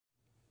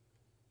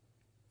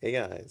Hey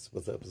guys,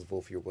 what's up? It's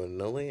Wolf, your one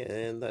and only,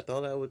 and I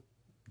thought I would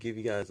give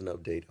you guys an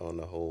update on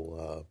the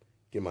whole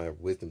get my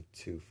wisdom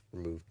tooth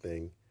removed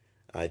thing.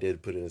 I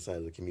did put it inside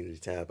of the community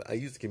tab. I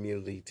use the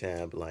community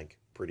tab like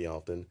pretty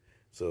often,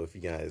 so if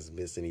you guys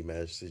miss any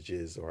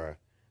messages or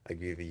I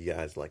give you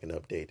guys like an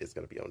update, it's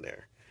gonna be on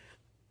there.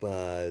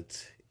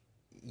 But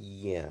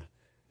yeah,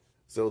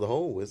 so the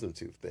whole wisdom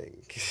tooth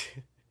thing,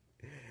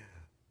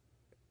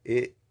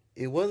 it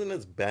it wasn't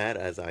as bad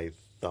as I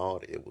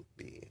thought it would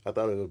be. I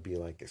thought it would be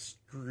like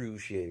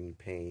excruciating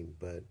pain,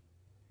 but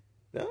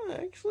no,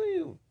 actually,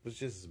 it was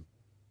just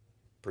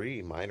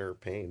pretty minor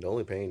pain. The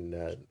only pain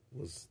that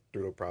was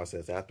through the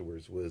process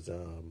afterwards was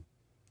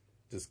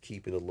just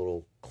keeping a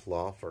little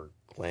cloth or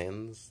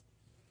glands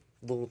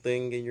little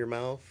thing in your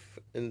mouth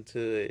into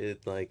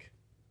it. Like,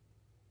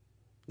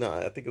 no,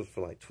 I think it was for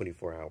like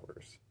 24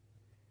 hours.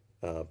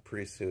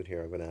 Pretty soon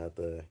here, I'm gonna have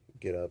to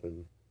get up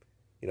and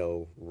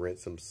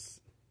rinse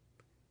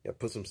yeah,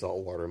 put some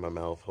salt water in my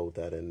mouth, hold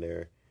that in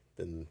there,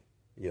 then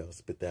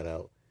spit that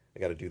out.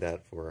 I got to do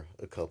that for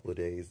a couple of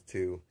days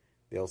too.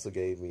 They also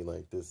gave me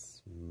like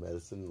this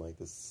medicine, like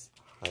this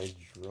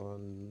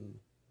hydron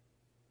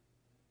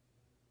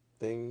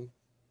thing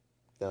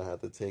that I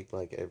have to take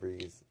like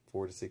every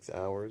 4 to 6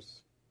 hours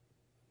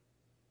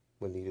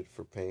when needed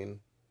for pain.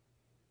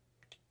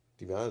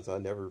 To be honest, I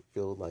never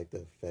feel like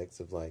the effects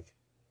of like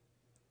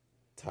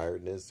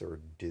tiredness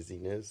or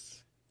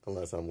dizziness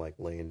unless I'm like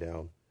laying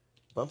down.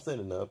 If I'm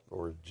standing up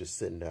or just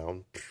sitting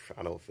down,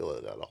 I don't feel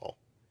it at all.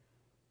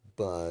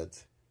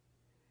 But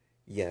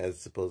yeah,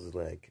 it's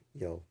supposedly like,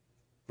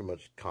 pretty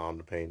much calm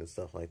the pain and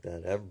stuff like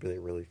that. I haven't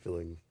been really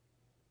feeling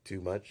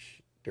too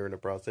much during the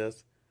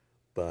process,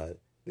 but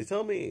they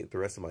tell me the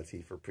rest of my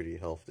teeth are pretty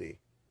healthy.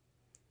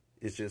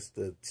 It's just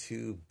the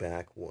two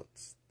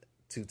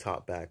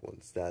top back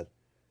ones that,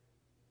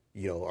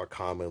 are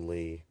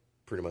commonly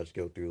pretty much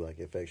go through like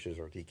infections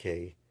or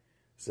decay.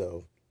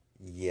 So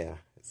yeah,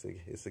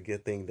 it's a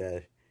good thing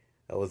that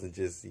I wasn't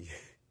just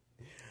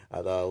I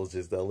thought I was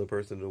just the only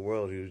person in the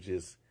world who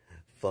just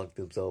fucked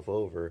himself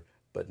over.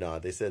 But nah,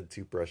 they said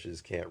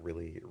toothbrushes can't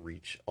really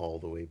reach all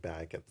the way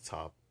back at the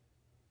top,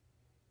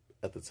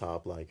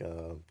 like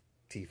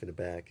teeth in the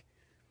back.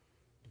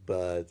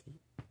 But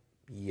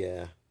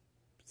yeah,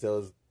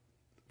 so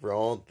for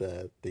all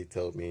that they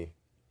told me,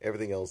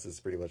 everything else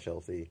is pretty much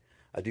healthy.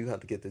 I do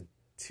have to get the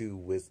two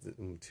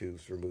wisdom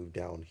tooths removed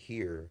down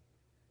here,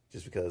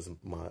 just because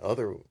my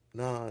other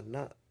not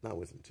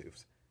wisdom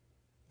tooths.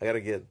 I gotta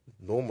get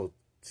normal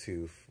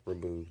tooth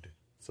removed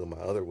so my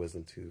other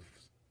wisdom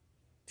tooth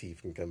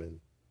teeth can come in.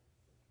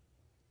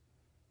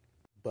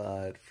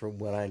 But from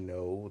what I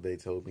know, they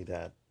told me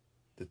that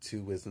the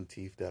two wisdom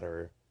teeth that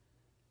are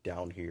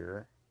down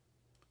here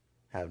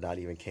have not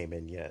even came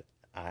in yet.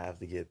 I have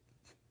to get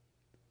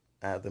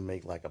I have to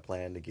make like a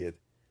plan to get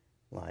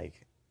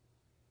like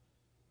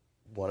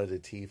one of the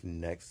teeth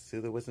next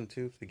to the wisdom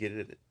tooth to get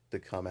it to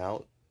come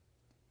out,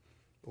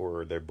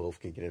 or they both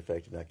can get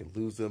infected and I can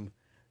lose them.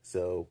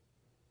 So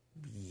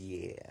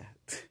yeah.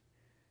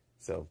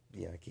 So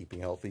yeah, keeping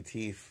healthy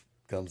teeth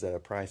comes at a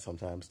price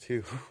sometimes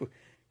too,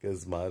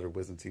 because my other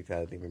wisdom tooth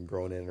hasn't even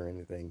grown in or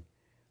anything.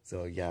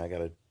 So yeah, I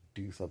gotta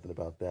do something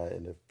about that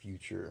in the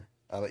future.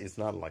 It's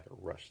not like a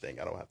rush thing.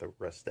 I don't have to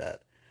rush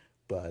that,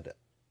 but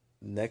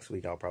next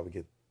week I'll probably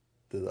get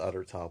the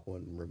other top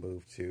one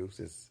removed too,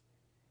 since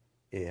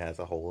it has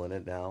a hole in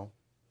it now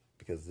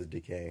because of the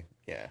decay.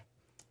 Yeah,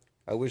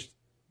 I wish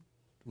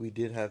we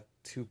did have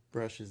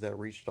toothbrushes that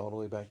reached all the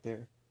way back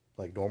there,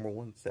 like normal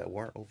ones that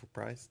weren't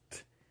overpriced.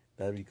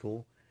 That'd be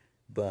cool.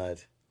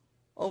 But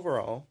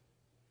overall,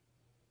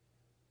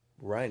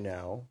 right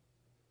now,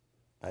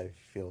 I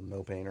feel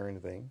no pain or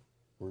anything.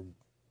 We're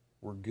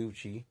we're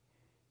Gucci,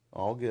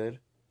 all good.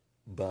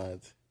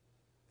 But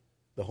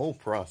the whole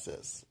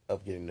process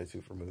of getting the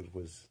tooth removed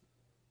was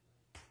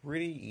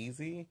pretty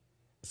easy,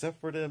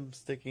 except for them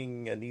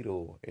sticking a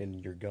needle in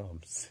your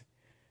gums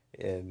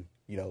and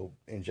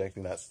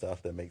injecting that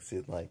stuff that makes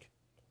it like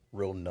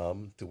real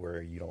numb to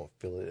where you don't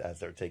feel it as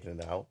they're taking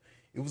it out.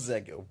 It was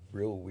like a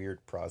real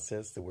weird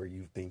process to where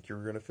you think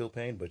you're gonna feel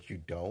pain, but you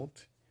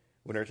don't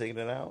when they're taking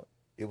it out.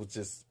 It was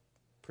just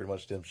pretty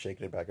much them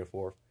shaking it back and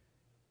forth,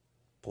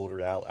 pulled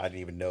it out. I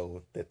didn't even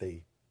know that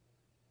they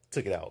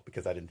took it out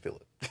because I didn't feel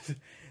it.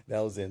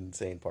 That was the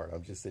insane part.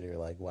 I'm just sitting here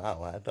like,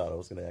 wow, I thought I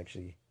was gonna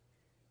actually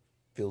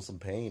feel some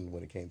pain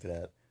when it came to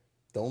that.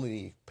 The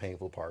only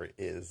painful part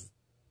is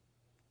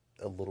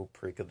a little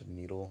prick of the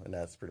needle, and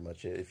that's pretty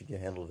much it. If you can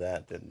handle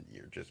that, then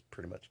you're just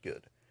pretty much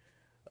good.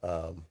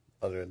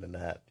 Other than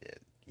that,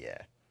 yeah.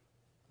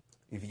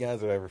 If you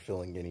guys are ever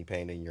feeling any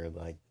pain in your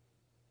like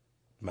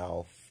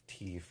mouth,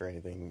 teeth, or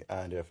anything,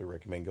 I definitely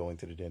recommend going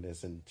to the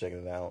dentist and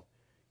checking it out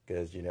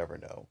because you never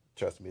know.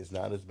 Trust me, it's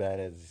not as bad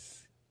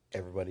as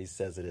everybody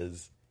says it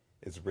is.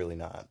 It's really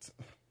not.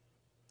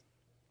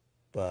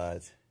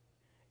 But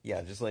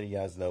yeah, just letting you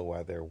guys know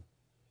why there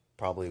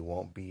probably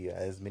won't be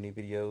as many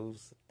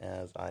videos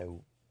as I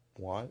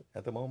want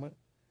at the moment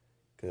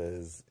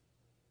because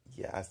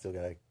yeah, I still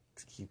gotta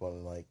keep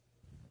on like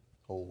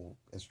whole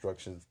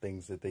instructions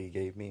things that they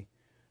gave me.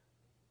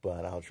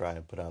 but I'll try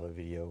and put out a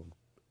video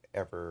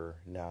ever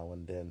now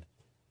and then.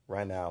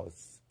 Right now,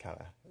 it's kind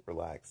of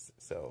relaxed,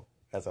 so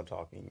as I'm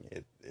talking,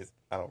 it's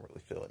I don't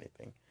really feel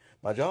anything.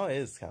 My jaw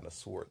is kind of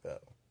sore though,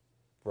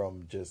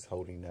 from just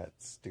holding that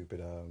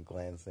stupid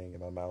gland thing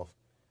in my mouth.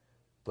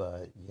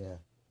 But yeah,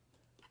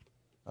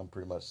 I'm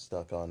pretty much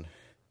stuck on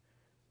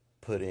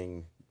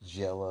pudding,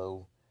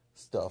 Jello,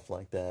 stuff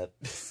like that.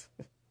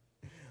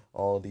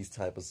 All these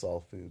type of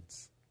soft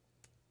foods.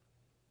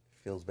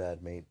 Feels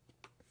bad, mate.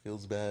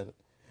 Feels bad.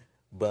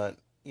 But,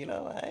 you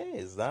know, hey,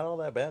 it's not all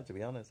that bad, to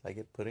be honest. I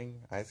get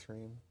pudding, ice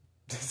cream,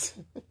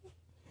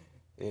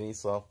 any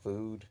soft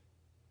food.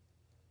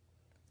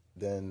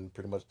 Then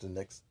pretty much the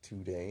next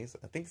 2 days,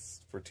 I think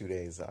for 2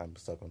 days, I'm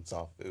stuck on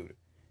soft food.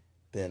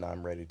 Then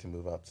I'm ready to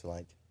move up to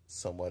like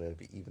somewhat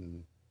of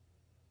even,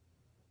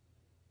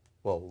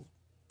 well,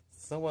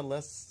 somewhat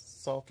less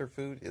softer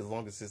food, as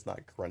long as it's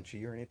not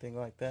crunchy or anything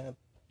like that.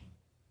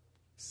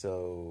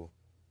 So,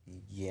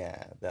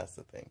 yeah, that's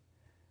the thing.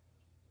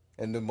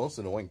 And the most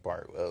annoying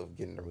part of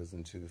getting a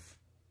wisdom tooth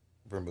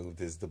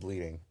removed is the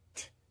bleeding.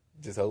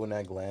 Just holding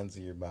that glands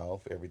in your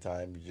mouth every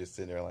time you're just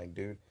sitting there like,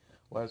 dude,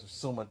 why is there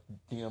so much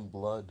damn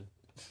blood?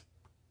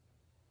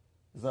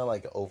 It's not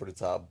like over the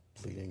top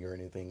bleeding or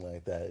anything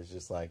like that. It's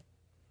just like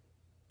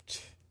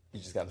you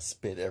just gotta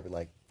spit every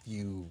like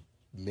few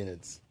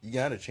minutes. You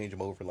gotta change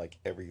them over like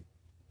every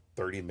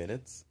 30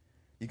 minutes.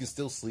 You can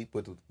still sleep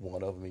with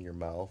one of them in your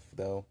mouth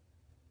though,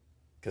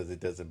 because it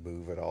doesn't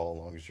move at all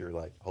as long as you're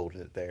like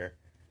holding it there.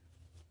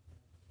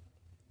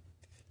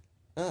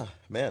 Ah,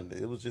 man,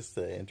 it was just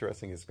an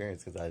interesting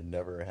experience because I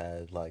never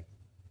had like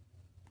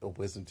a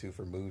wisdom tooth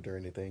removed or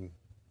anything.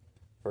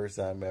 First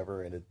time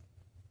ever, and it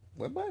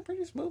went by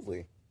pretty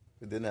smoothly.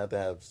 It didn't have to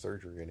have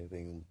surgery or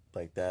anything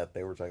like that.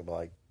 They were talking about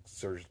like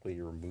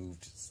surgically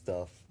removed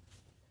stuff.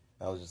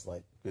 I was just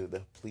like,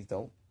 please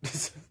don't.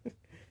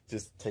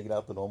 Just take it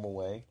out the normal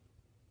way.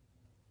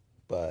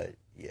 But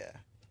yeah,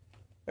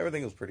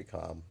 everything was pretty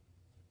calm.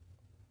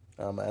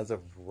 As of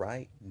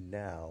right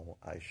now,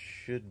 I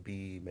should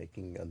be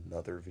making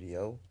another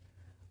video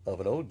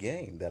of an old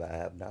game that I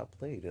have not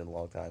played in a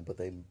long time, but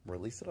they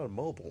released it on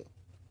mobile,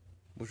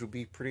 which would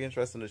be pretty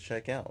interesting to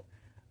check out.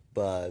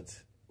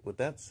 But with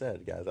that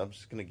said, guys, I'm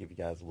just going to give you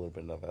guys a little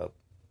bit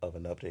of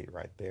an update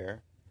right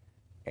there.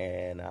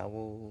 And I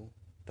will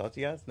talk to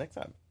you guys next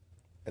time.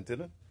 Until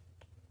then,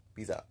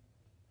 peace out.